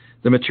itself,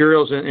 the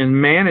materials, and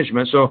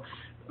management. So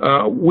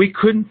we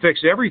couldn't fix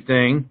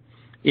everything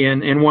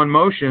in one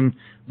motion,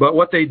 but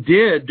what they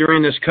did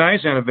during this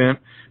Kaizen event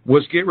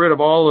was get rid of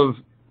all of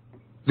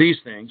these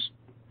things.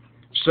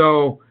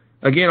 So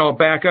again, I'll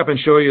back up and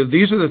show you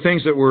these are the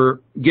things that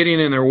were getting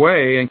in their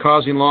way and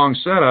causing long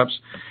setups,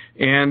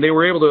 and they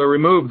were able to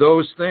remove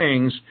those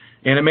things,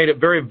 and it made it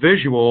very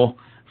visual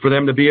for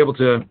them to be able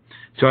to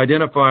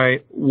identify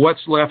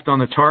what's left on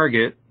the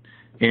target,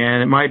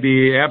 and it might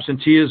be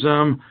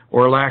absenteeism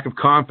or lack of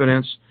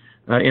confidence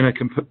in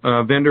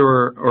a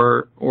vendor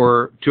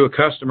or to a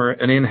customer,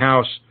 an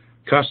in-house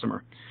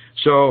customer.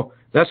 So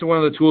that's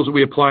one of the tools that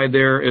we applied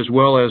there, as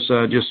well as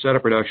just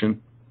setup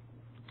reduction.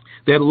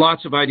 They had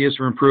lots of ideas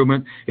for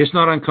improvement. It's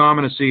not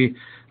uncommon to see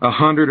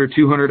 100 or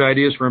 200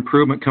 ideas for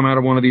improvement come out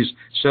of one of these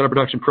setup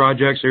reduction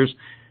projects.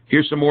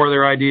 Here's some more of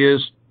their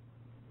ideas,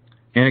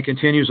 and it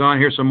continues on.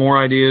 Here's some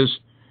more ideas.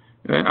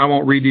 I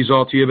won't read these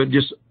all to you, but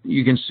just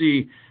you can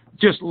see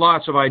just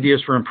lots of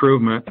ideas for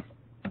improvement.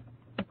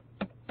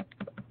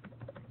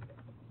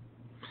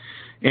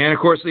 And, of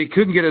course, they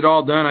couldn't get it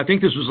all done. I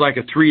think this was like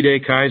a 3-day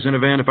Kaizen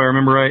event, if I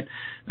remember right.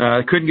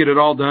 Couldn't get it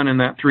all done in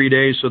that 3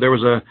 days, so there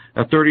was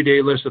a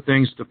 30-day list of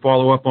things to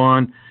follow up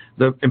on.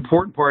 The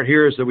important part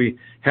here is that we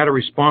had a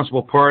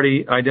responsible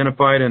party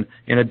identified and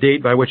a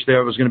date by which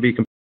that was going to be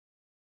completed.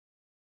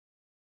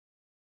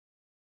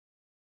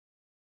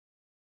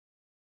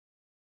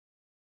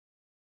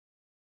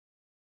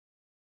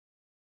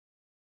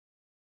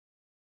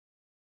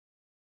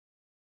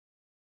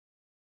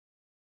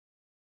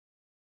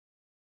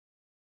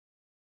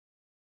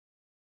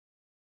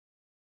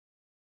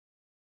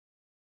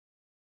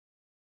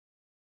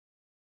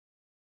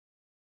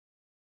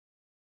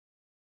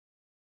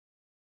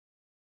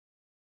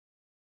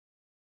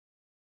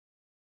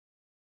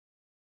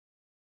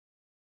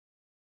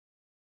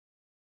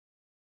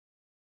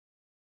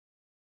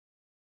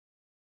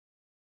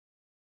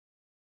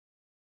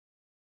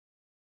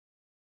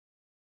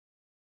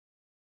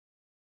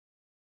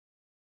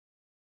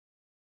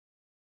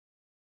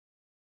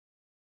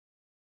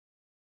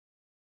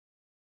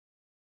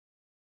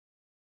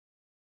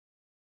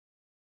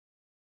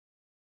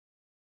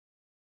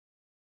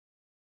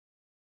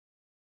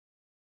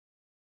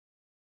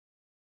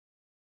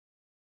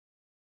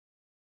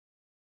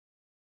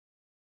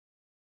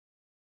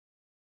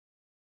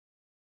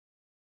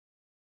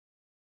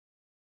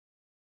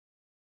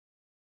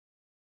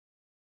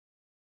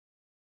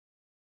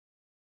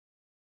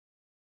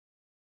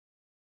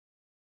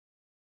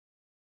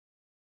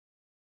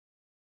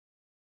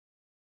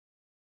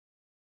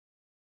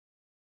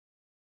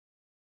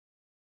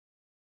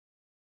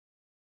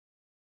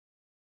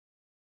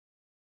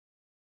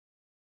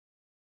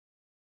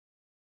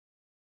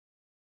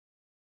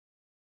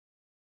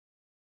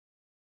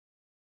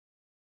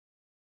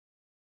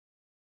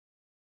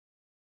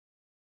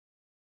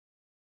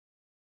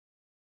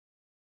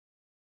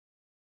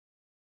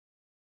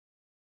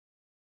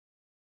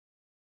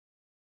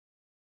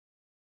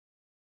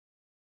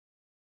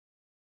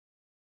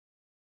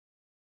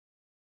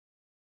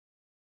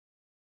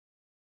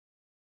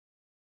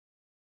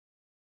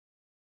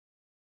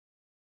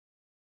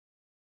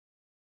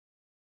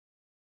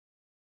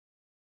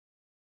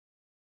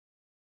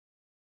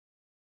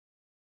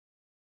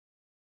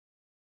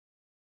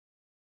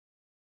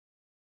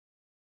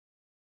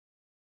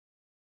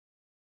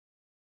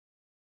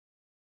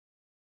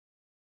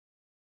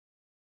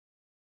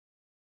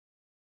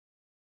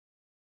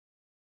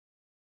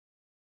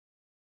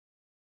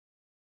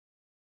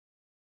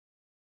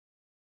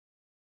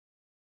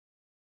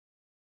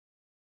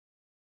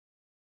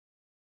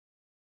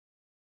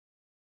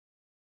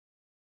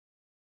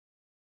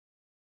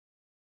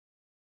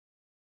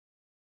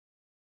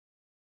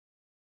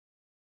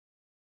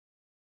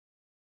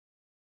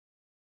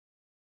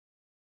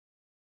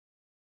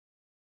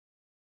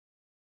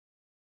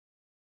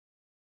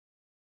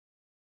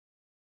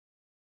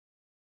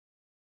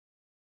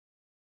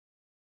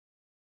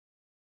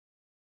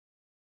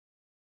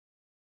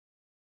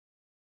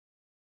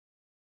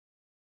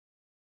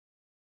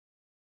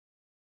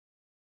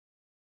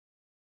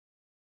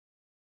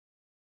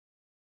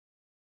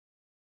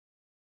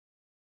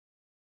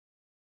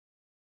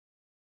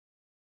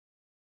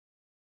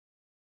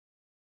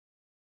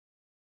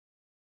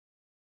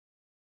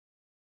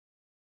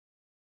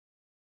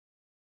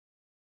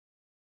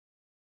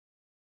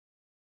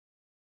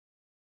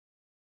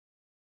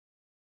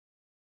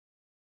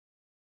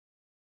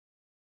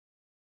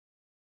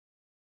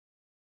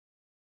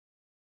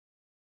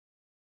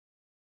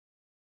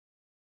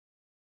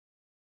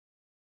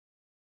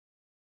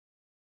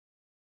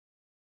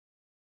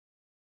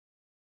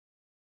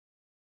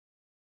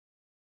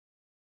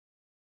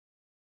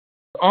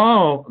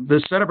 All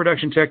the setup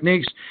reduction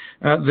techniques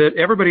that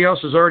everybody else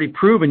has already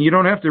proven. You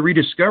don't have to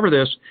rediscover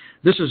this.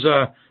 This is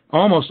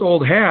almost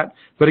old hat.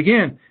 But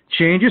again,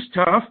 change is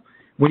tough.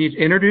 When you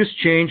introduce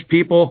change,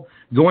 people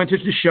go into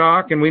the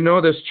shock, and we know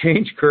this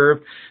change curve.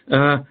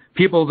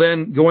 People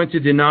then go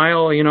into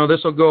denial. You know, this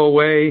will go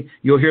away.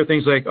 You'll hear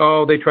things like,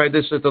 "Oh, they tried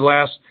this at the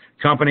last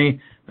company.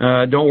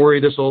 Don't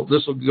worry, this will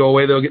go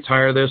away. They'll get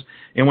tired of this."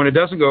 And when it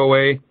doesn't go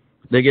away,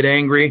 they get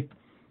angry,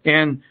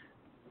 and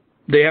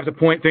they have to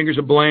point fingers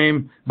of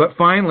blame. But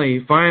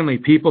finally,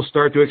 people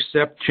start to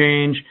accept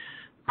change,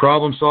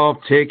 problem solve,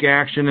 take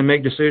action, and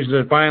make decisions,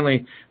 and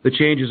finally the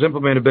change is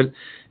implemented. But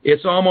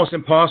it's almost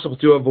impossible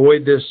to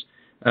avoid this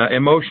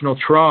emotional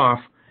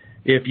trough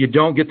if you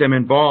don't get them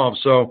involved.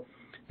 So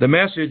the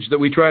message that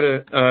we try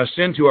to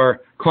send to our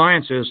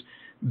clients is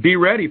be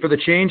ready for the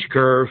change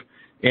curve,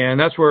 and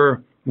that's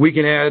where we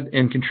can add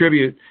and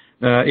contribute,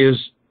 is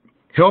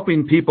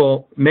helping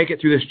people make it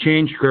through this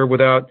change curve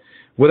without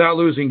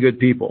losing good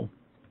people.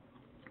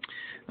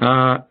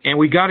 And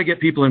we got to get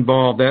people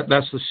involved.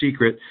 That's the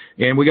secret.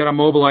 And we got to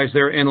mobilize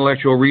their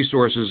intellectual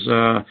resources.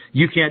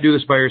 You can't do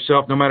this by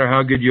yourself, no matter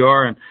how good you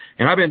are. And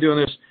I've been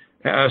doing this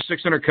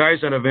 600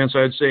 Kaizen events.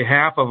 I'd say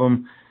half of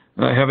them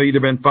have either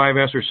been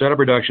 5S or setup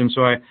reduction.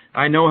 So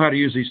I know how to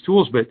use these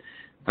tools, but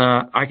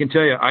I can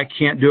tell you I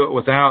can't do it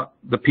without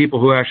the people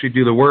who actually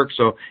do the work.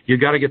 So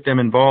you've got to get them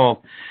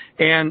involved.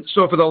 And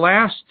so for the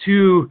last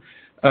two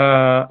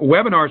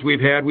webinars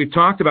we've had, we've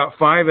talked about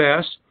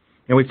 5S,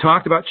 and we've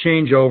talked about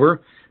changeover,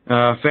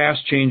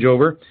 fast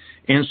changeover.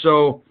 And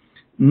so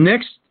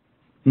next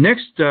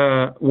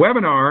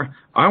webinar,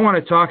 I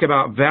want to talk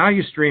about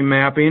value stream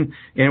mapping,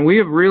 and we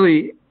have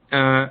really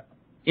out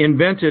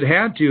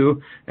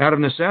of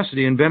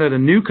necessity, invented a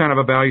new kind of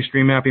a value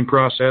stream mapping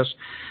process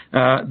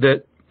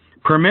that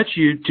permits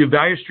you to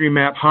value stream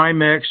map high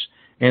mix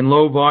and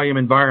low volume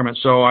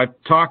environments. So I've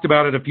talked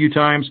about it a few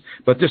times,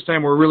 but this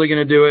time we're really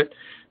going to do it.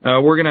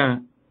 We're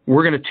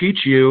going to teach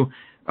you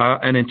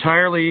an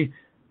entirely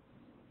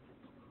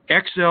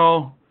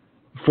Excel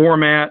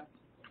format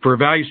for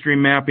value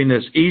stream mapping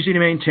that's easy to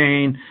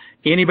maintain.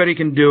 Anybody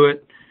can do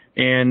it.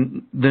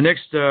 And the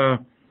next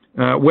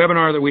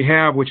webinar that we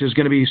have, which is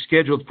going to be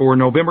scheduled for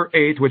November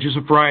 8th, which is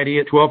a Friday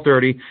at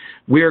 12:30,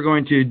 we are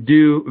going to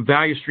do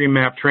value stream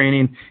map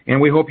training, and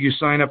we hope you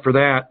sign up for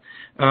that.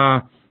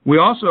 We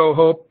also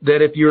hope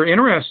that if you're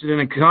interested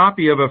in a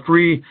copy of a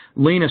free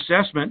lean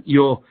assessment,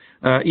 you'll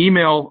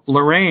email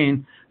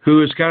Lorraine,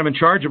 who is kind of in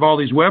charge of all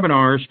these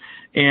webinars,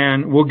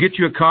 and we'll get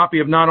you a copy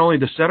of not only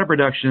the setup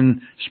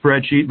reduction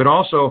spreadsheet, but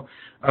also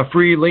a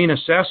free lean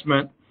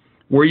assessment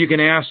where you can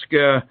ask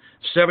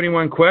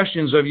 71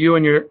 questions of you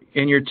and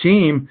your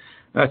team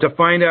to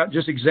find out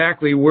just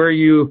exactly where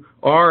you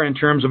are in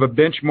terms of a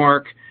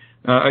benchmark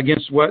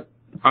against what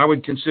I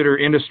would consider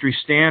industry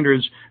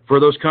standards for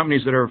those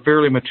companies that are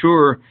fairly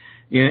mature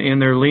in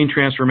their lean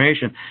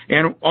transformation.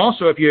 And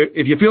also, if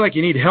you feel like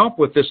you need help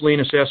with this lean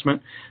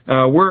assessment,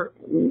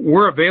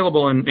 we're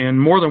available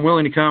and more than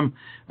willing to come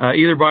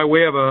either by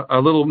way of a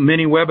little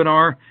mini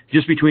webinar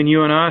just between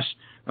you and us,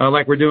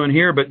 like we're doing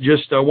here, but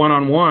just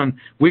one-on-one.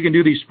 We can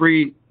do these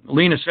free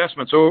lean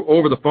assessments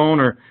over the phone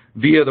or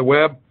via the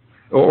web,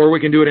 or we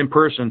can do it in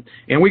person.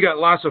 And we got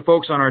lots of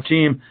folks on our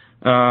team,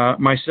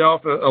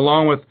 myself,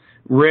 along with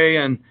Ray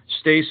and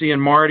Stacy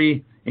and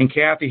Marty and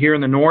Kathy here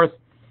in the north.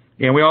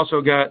 And we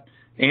also got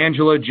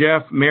Angela,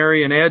 Jeff,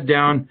 Mary, and Ed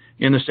down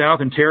in the south,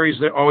 and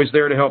Terry's always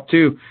there to help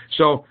too.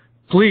 So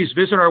please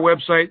visit our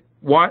website,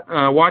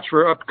 watch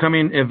for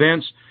upcoming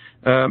events,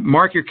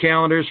 mark your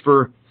calendars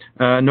for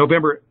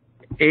November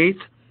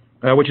 8th,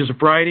 which is a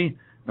Friday.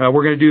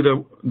 We're going to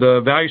do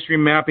the value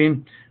stream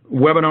mapping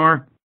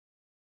webinar,